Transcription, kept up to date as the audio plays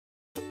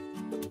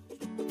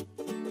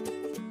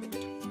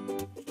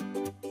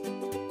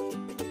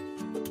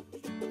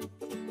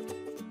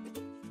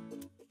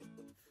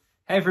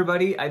Hey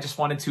everybody, I just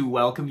wanted to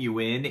welcome you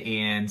in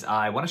and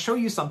I want to show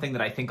you something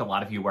that I think a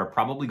lot of you are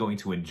probably going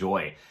to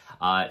enjoy.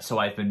 So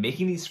I've been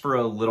making these for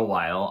a little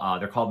while.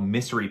 They're called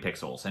mystery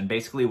pixels, and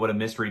basically what a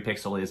mystery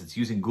pixel is, it's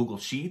using Google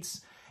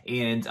Sheets,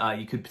 and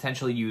you could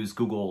potentially use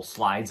Google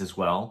Slides as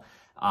well.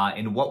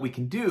 And what we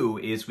can do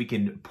is we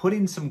can put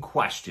in some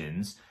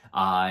questions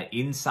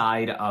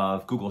inside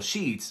of Google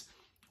Sheets.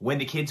 When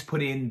the kids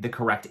put in the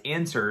correct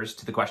answers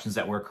to the questions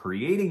that we're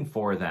creating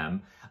for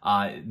them,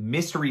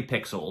 mystery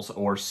pixels,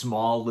 or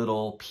small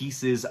little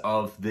pieces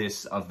of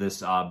this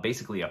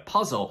basically a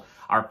puzzle,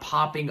 are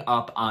popping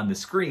up on the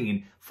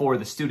screen for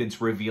the students,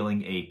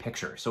 revealing a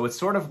picture. So it's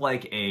sort of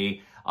like a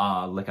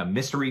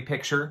mystery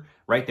picture,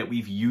 right, that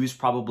we've used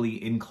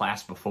probably in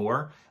class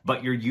before,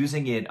 but you're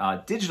using it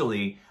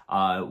digitally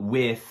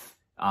with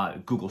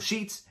Google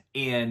Sheets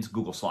and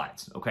Google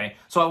Slides, okay?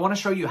 So I want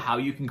to show you how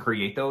you can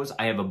create those.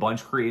 I have a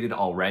bunch created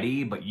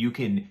already, but you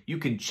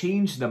can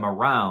change them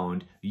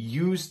around,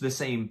 use the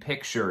same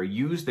picture,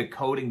 use the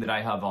coding that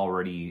I have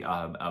already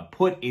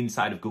put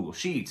inside of Google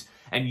Sheets,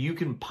 and you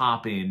can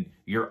pop in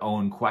your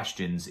own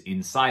questions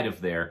inside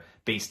of there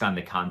based on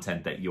the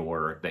content that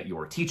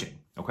you're teaching,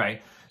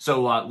 okay?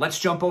 So let's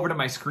jump over to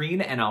my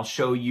screen and I'll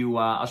show you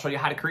how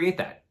to create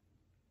that.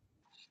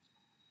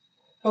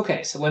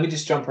 Okay, so let me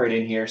just jump right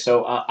in here.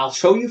 So I'll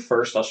show you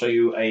first, I'll show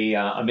you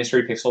a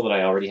mystery pixel that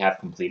I already have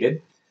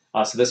completed.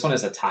 So this one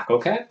is a taco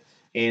cat.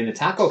 In the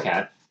taco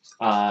cat,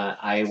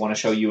 I want to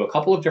show you a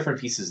couple of different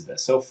pieces of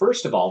this. So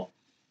first of all,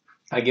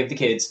 I give the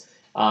kids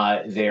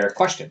their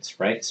questions,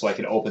 right? So I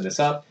can open this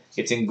up.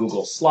 It's in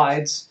Google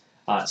Slides.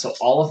 So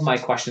all of my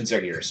questions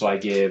are here. So I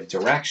give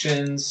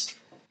directions,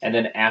 and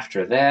then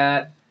after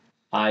that,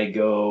 I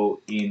go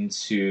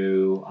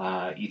into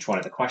each one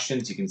of the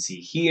questions. You can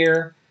see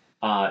here.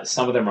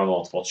 Some of them are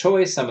multiple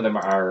choice, some of them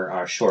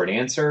are short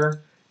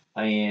answer,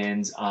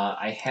 and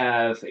I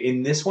have,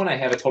 in this one, I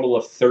have a total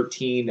of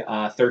 13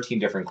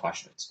 different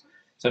questions.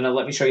 So now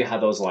let me show you how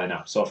those line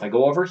up. So if I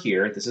go over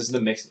here, this is the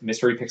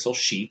mystery pixel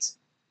sheet.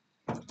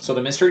 So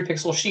the mystery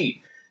pixel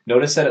sheet,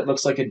 notice that it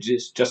looks like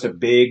just a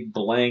big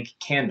blank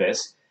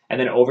canvas, and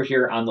then over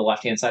here on the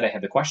left-hand side, I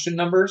have the question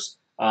numbers.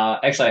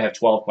 Actually, I have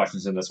 12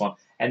 questions in this one,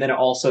 and then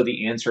also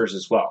the answers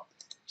as well.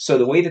 So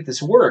the way that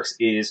this works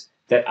is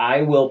that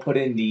I will put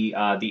in the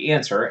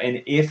answer,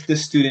 and if the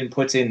student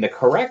puts in the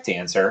correct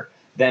answer,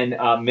 then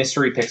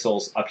mystery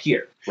pixels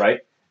appear,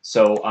 right?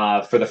 So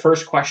for the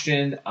first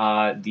question,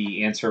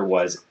 the answer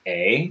was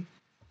A,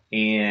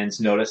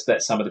 and notice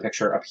that some of the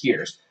picture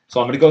appears. So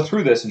I'm going to go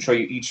through this and show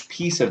you each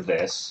piece of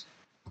this.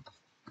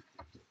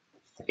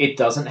 It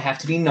doesn't have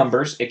to be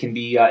numbers. It can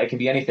be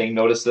anything.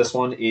 Notice this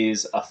one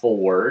is a full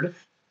word,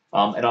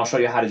 and I'll show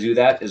you how to do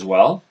that as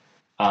well.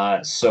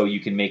 So you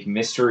can make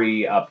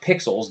mystery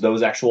pixels,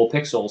 those actual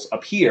pixels,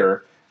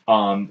 appear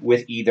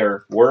with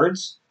either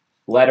words,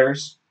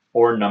 letters,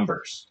 or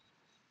numbers.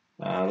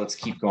 Let's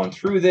keep going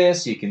through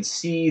this. You can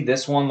see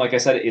this one, like I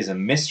said, is a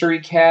mystery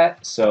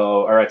cat,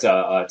 or it's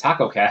a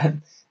taco cat.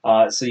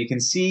 So you can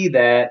see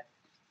that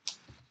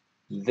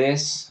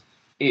this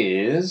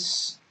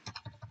is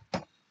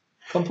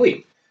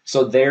complete.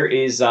 So there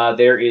is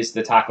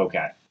the taco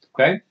cat.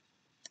 Okay.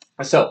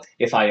 So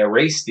if I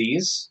erase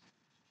these,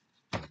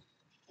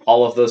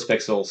 all of those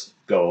pixels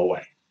go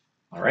away.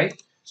 All right.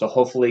 So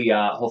hopefully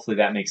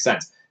that makes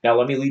sense. Now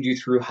let me lead you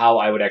through how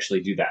I would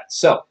actually do that.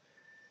 So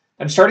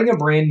I'm starting a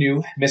brand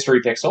new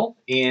mystery pixel,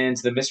 and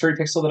the mystery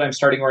pixel that I'm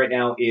starting right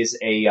now is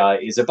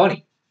a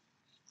bunny.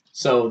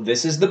 So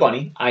this is the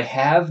bunny. I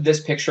have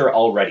this picture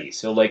already.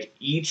 So like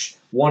each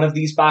one of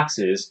these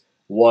boxes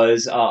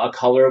was a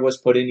color was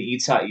put in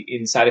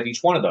inside of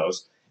each one of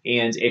those,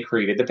 and it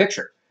created the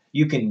picture.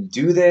 You can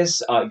do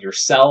this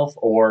yourself,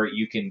 or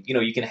you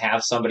can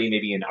have somebody,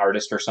 maybe an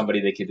artist or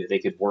somebody, they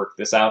could work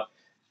this out,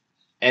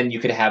 and you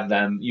could have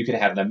them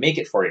make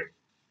it for you.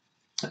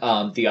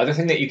 The other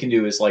thing that you can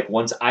do is, like,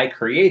 once I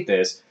create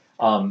this,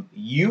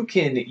 you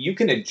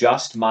can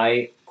adjust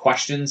my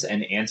questions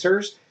and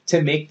answers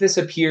to make this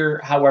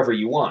appear however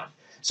you want.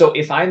 So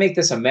if I make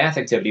this a math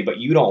activity, but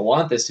you don't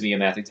want this to be a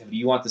math activity,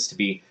 you want this to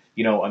be,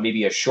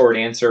 maybe a short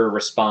answer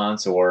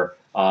response, or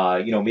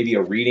maybe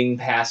a reading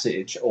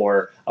passage,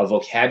 or a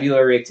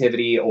vocabulary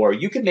activity, or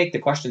you could make the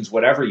questions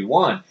whatever you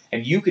want,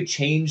 and you could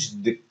change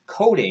the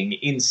coding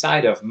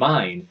inside of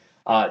mine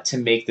to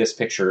make this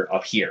picture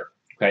appear.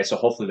 Okay, so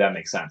hopefully that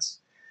makes sense.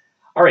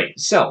 All right,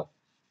 so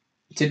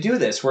to do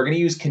this, we're going to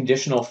use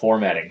conditional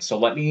formatting. So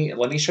let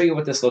me show you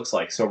what this looks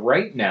like. So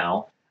right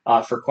now,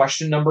 for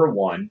question number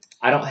 1,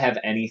 I don't have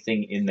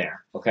anything in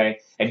there. Okay,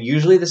 and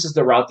usually this is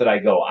the route that I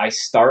go. I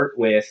start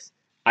with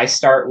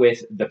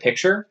the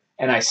picture,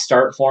 and I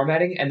start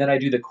formatting, and then I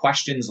do the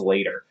questions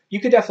later. You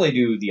could definitely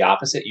do the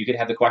opposite. You could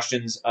have the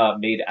questions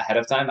made ahead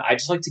of time. I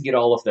just like to get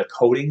all of the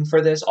coding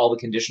for this, all the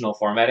conditional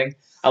formatting.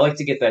 I like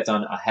to get that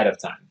done ahead of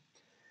time.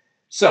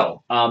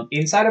 So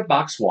inside of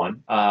box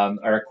 1,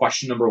 or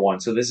question number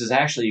 1, so this is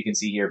actually, you can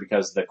see here,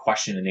 because the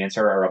question and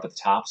answer are up at the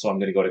top, so I'm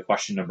going to go to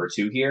question number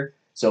 2 here.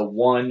 So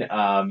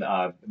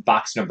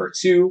box number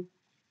 2,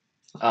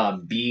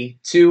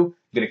 B2, I'm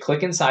going to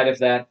click inside of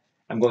that.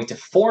 I'm going to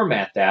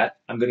format that.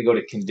 I'm going to go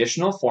to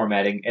Conditional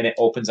Formatting, and it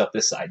opens up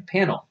this side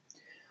panel.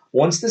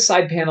 Once the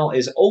side panel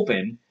is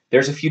open,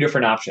 there's a few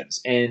different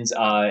options, and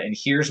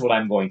here's what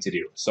I'm going to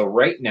do. So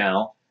right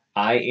now,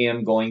 I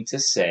am going to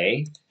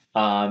say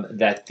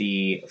that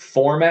the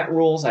format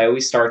rules, I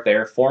always start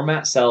there,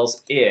 format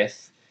cells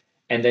if,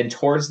 and then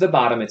towards the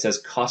bottom it says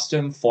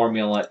custom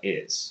formula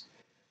is.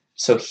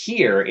 So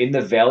here in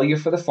the value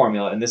for the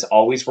formula, and this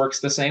always works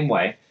the same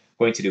way, I'm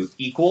going to do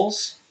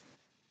equals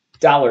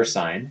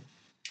 $.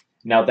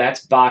 Now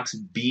that's box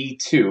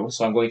B2,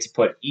 so I'm going to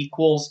put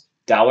equals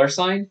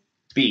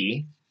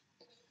 $B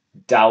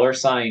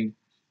 $2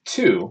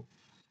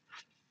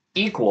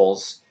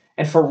 equals,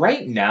 and for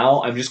right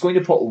now, I'm just going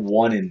to put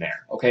 1 in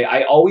there, okay?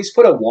 I always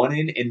put a 1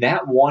 in, and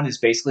that 1 is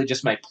basically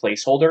just my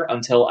placeholder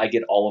until I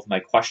get all of my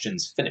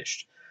questions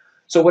finished.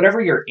 So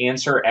whatever your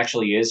answer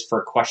actually is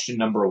for question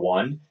number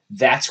 1,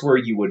 that's where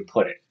you would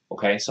put it,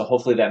 okay? So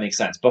hopefully that makes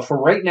sense. But for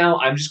right now,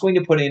 I'm just going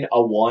to put in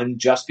a 1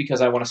 just because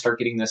I want to start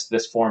getting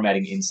this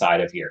formatting inside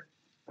of here,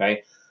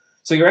 okay?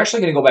 So you're actually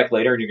going to go back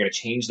later and you're going to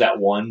change that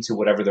 1 to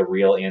whatever the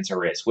real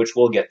answer is, which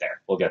we'll get there.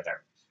 We'll get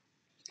there.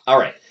 All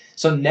right.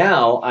 So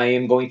now I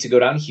am going to go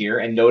down here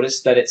and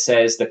notice that it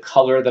says the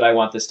color that I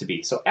want this to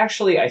be. So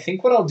actually, I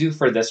think what I'll do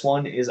for this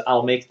one is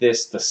I'll make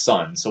this the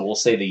sun. So we'll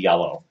say the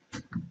yellow.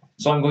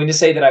 So I'm going to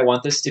say that I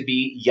want this to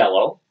be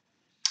yellow,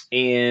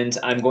 and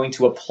I'm going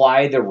to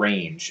apply the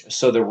range.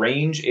 So the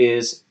range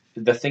is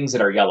the things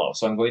that are yellow.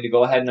 So I'm going to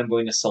go ahead and I'm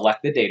going to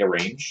select the data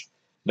range.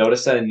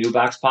 Notice that a new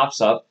box pops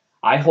up.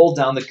 I hold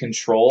down the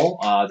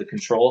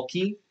control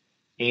key,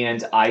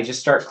 and I just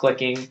start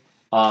clicking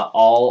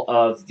all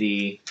of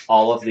the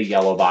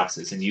yellow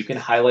boxes, and you can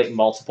highlight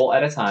multiple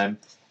at a time,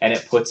 and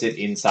it puts it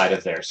inside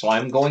of there. So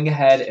I'm going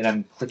ahead and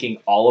I'm clicking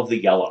all of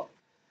the yellow.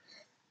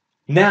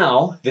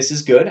 Now this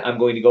is good. I'm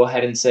going to go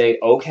ahead and say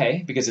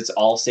OK because it's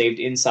all saved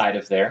inside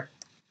of there.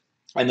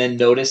 And then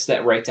notice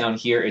that right down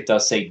here it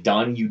does say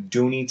done. You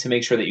do need to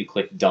make sure that you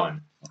click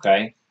done.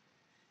 Okay.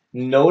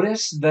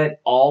 Notice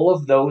that all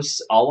of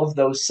those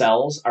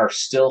cells are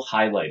still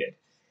highlighted.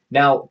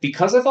 Now,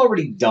 because I've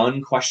already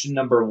done question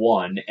number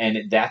 1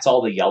 and that's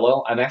all the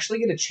yellow, I'm actually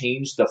going to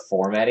change the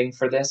formatting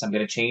for this. I'm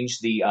going to change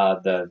the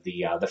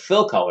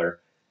fill color.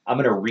 I'm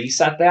going to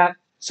reset that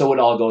so it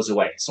all goes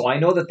away. So I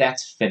know that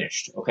that's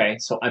finished. Okay,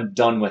 so I'm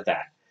done with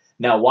that.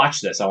 Now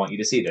watch this. I want you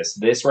to see this.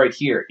 This right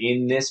here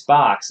in this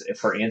box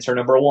for answer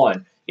number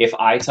 1. If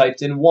I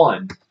typed in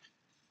 1,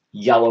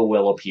 yellow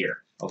will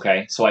appear.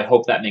 Okay, so I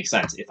hope that makes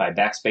sense. If I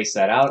backspace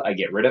that out, I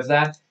get rid of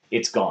that,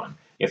 it's gone.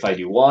 If I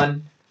do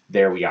 1,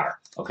 there we are.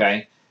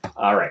 Okay,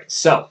 all right,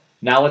 so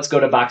now let's go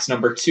to box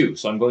number 2.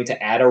 So I'm going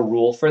to add a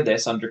rule for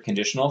this under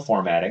conditional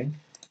formatting,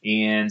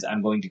 and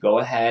I'm going to go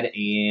ahead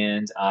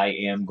and I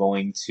am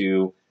going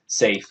to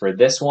say for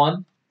this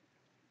one,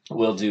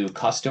 we'll do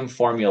custom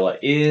formula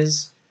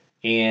is,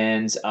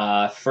 and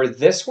for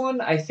this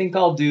one, I think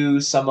I'll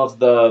do some of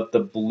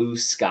the blue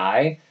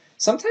sky.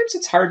 Sometimes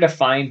it's hard to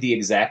find the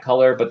exact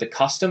color, but the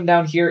custom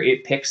down here,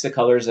 it picks the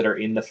colors that are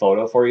in the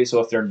photo for you.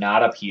 So if they're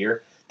not up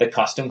here, the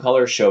custom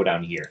colors show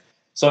down here.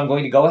 So I'm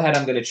going to go ahead,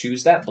 I'm going to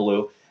choose that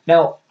blue.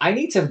 Now, I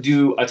need to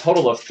do a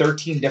total of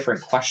 13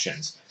 different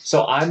questions.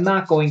 So I'm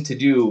not going to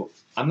do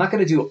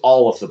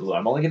all of the blue.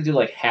 I'm only going to do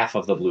like half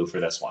of the blue for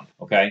this one,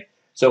 okay?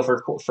 So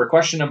for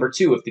question number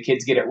 2, if the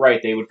kids get it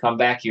right, they would come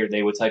back here,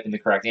 they would type in the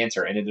correct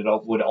answer, and it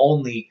would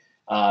only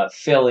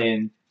fill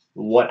in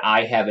what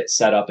I have it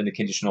set up in the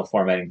conditional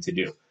formatting to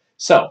do.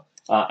 So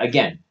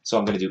again, so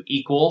I'm going to do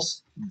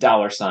equals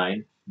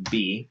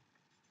 $B,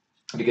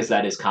 because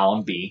that is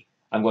column B.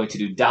 I'm going to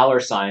do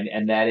 $,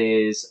 and that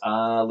is,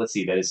 let's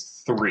see, that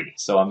is 3.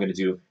 So I'm going to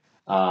do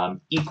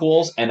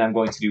equals, and I'm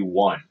going to do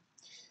 1.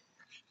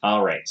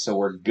 All right, so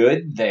we're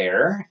good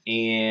there,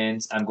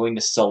 and I'm going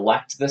to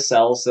select the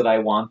cells that I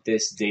want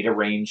this data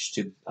range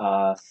to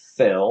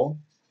fill.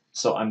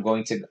 So I'm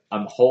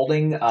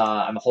holding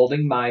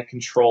my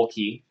control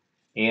key,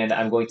 and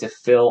I'm going to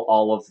fill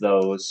all of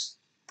those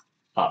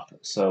up.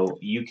 So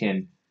you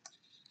can,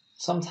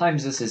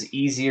 sometimes this is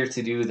easier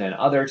to do than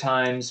other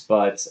times,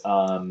 but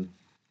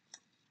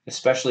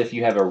especially if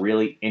you have a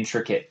really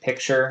intricate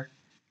picture.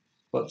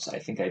 Whoops, I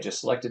think I just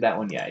selected that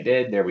one. Yeah, I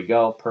did. There we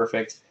go.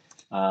 Perfect.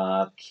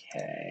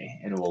 Okay,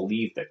 and we'll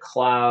leave the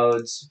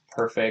clouds.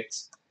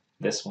 Perfect.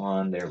 This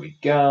one, there we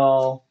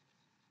go.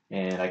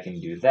 And I can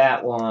do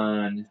that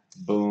one.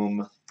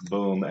 Boom,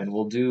 boom, and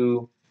we'll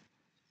do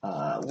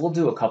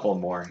a couple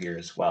more here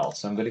as well.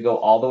 So I'm going to go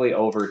all the way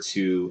over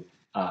to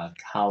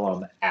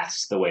column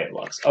S, the way it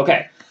looks.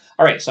 Okay,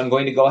 all right. So I'm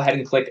going to go ahead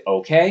and click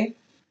OK,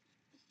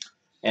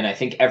 and I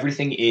think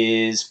everything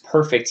is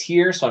perfect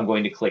here. So I'm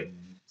going to click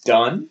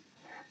Done.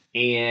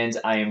 And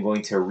I am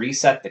going to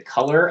reset the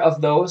color of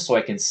those so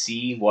I can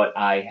see what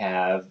I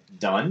have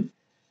done.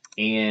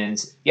 And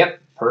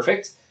yep,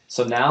 perfect.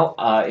 So now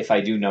if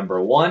I do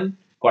number 1,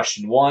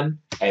 question 1,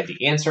 I have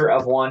the answer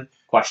of 1.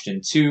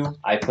 Question 2,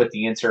 I put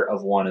the answer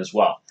of 1 as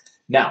well.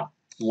 Now,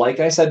 like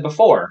I said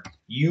before,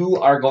 you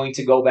are going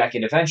to go back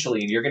in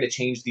eventually and you're going to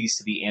change these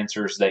to the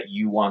answers that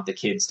you want the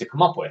kids to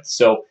come up with.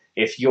 So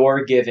If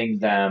you're giving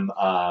them,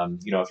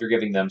 if you're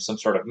giving them some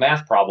sort of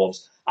math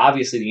problems,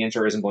 obviously the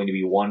answer isn't going to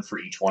be 1 for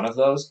each one of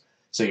those.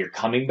 So you're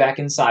coming back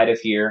inside of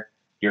here,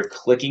 you're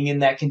clicking in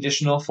that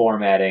conditional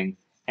formatting,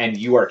 and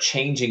you are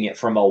changing it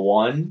from a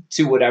 1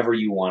 to whatever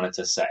you want it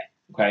to say.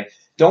 Okay?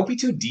 Don't be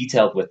too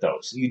detailed with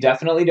those. You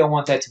definitely don't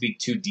want that to be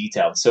too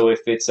detailed. So if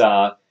it's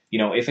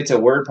if it's a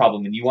word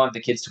problem and you want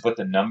the kids to put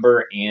the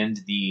number and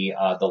the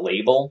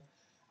label,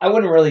 I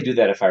wouldn't really do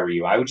that if I were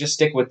you. I would just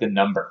stick with the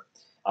number.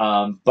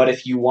 But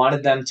if you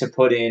wanted them to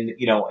put in,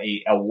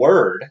 a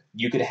word,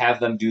 you could have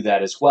them do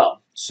that as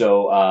well.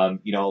 So,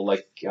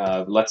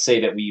 let's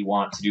say that we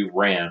want to do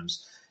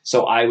Rams.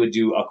 So I would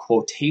do a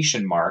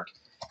quotation mark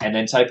and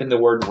then type in the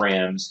word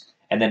Rams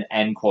and then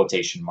end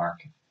quotation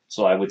mark.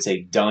 So I would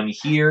say done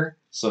here.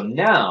 So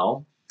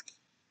now,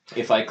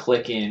 if I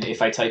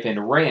type in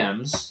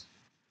Rams,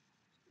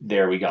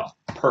 there we go.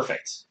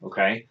 Perfect.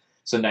 Okay.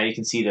 So now you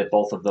can see that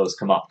both of those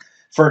come up.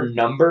 For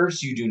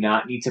numbers, you do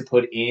not need to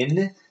put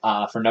in.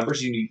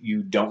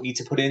 You don't need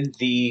to put in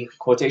the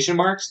quotation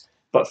marks,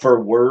 but for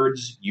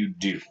words, you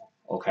do.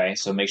 Okay.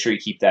 So make sure you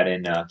keep that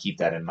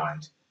in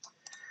mind.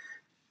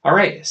 All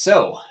right,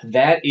 so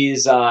that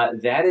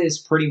is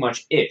pretty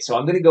much it. So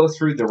I'm going to go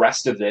through the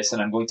rest of this,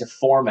 and I'm going to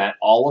format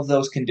all of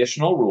those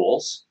conditional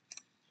rules,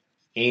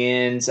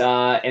 and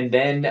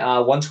then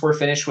once we're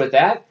finished with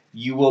that,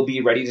 you will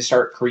be ready to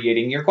start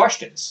creating your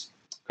questions.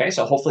 Okay,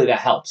 so hopefully that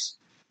helps.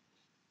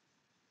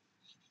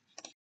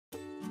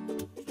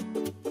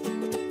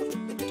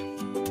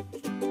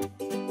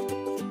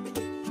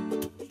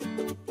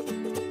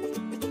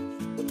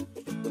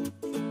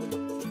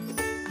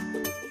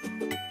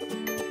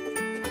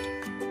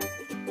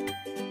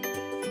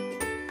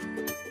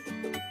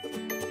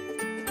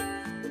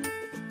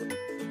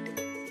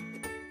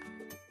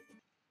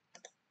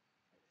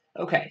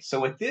 Okay,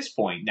 so at this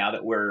point, now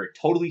that we're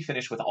totally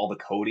finished with all the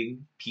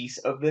coding piece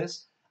of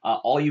this,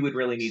 all you would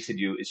really need to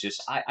do is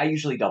I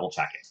usually double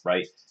check it,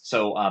 right?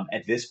 So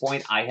at this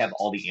point, I have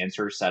all the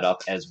answers set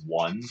up as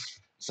ones.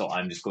 So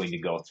I'm just going to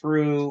go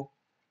through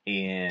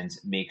and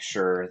make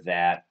sure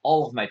that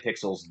all of my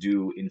pixels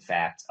do, in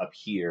fact,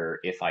 appear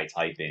if I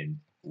type in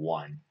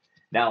 1.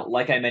 Now,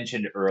 like I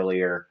mentioned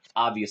earlier,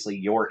 obviously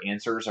your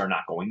answers are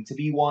not going to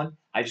be 1.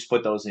 I just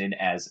put those in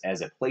as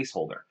a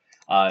placeholder.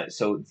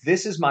 So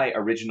this is my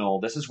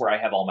original, this is where I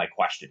have all my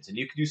questions. And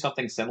you can do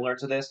something similar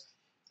to this.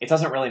 It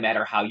doesn't really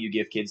matter how you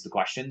give kids the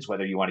questions,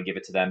 whether you want to give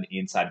it to them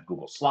inside of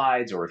Google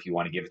Slides or if you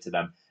want to give it to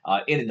them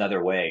in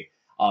another way.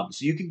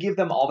 So you can give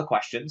them all the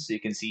questions. So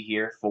you can see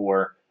here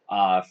for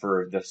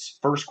the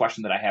first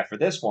question that I have for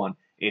this one,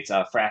 it's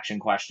a fraction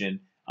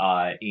question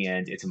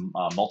and it's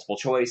a multiple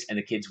choice, and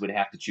the kids would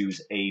have to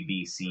choose A,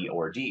 B, C,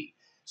 or D.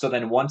 So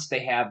then once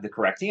they have the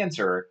correct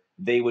answer,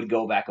 they would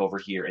go back over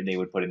here and they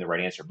would put in the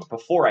right answer. But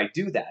before I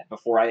do that,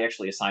 before I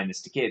actually assign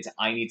this to kids,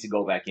 I need to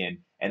go back in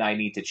and I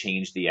need to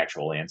change the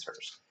actual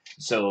answers.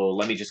 So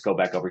let me just go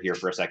back over here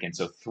for a second.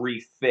 So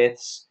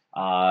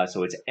 3/5,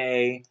 so it's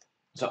A.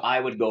 So I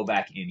would go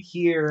back in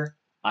here.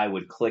 I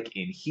would click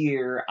in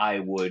here. I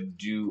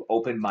would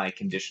open my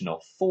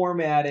conditional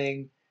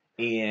formatting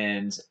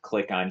and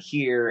click on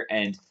here.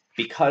 And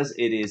because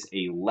it is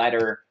a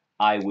letter,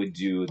 I would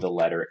do the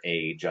letter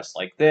A just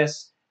like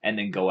this, and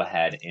then go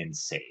ahead and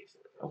save.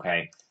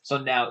 Okay, so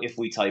now if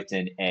we typed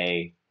in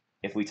A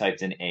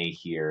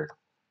here,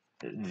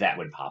 that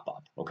would pop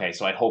up. Okay,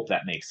 so I hope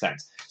that makes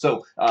sense.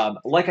 So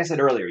like I said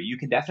earlier, you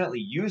can definitely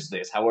use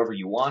this however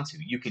you want to.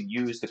 You can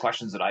use the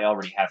questions that I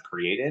already have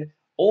created,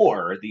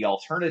 or the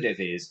alternative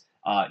is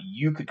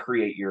you could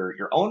create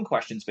your own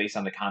questions based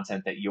on the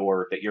content that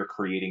you're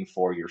creating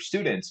for your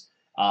students.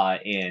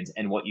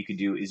 And what you could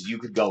do is you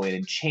could go in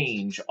and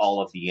change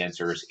all of the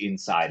answers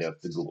inside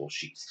of the Google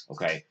Sheets.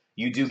 Okay,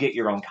 you do get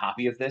your own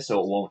copy of this, so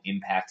it won't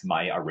impact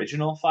my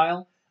original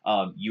file.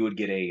 You would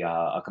get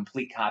a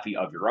complete copy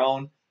of your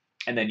own,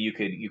 and then you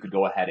could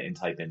go ahead and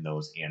type in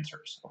those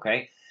answers.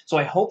 Okay, so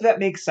I hope that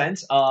makes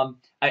sense.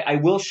 I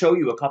will show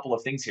you a couple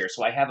of things here.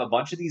 So I have a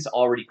bunch of these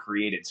already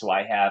created. So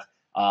I have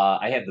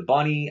the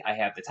bunny, I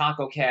have the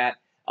taco cat.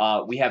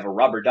 We have a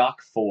rubber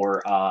duck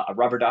for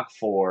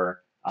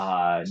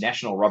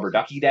National Rubber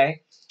Ducky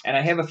Day, and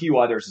I have a few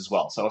others as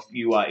well. So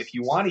if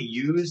you want to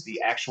use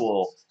the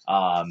actual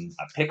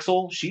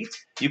pixel sheet,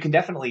 you can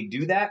definitely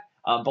do that.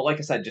 But like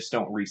I said, just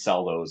don't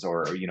resell those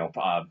or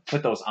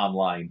put those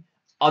online,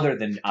 other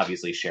than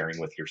obviously sharing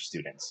with your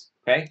students.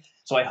 Okay,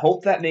 so I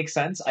hope that makes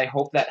sense. I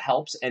hope that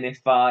helps. And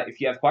if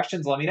you have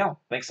questions, let me know.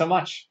 Thanks so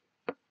much.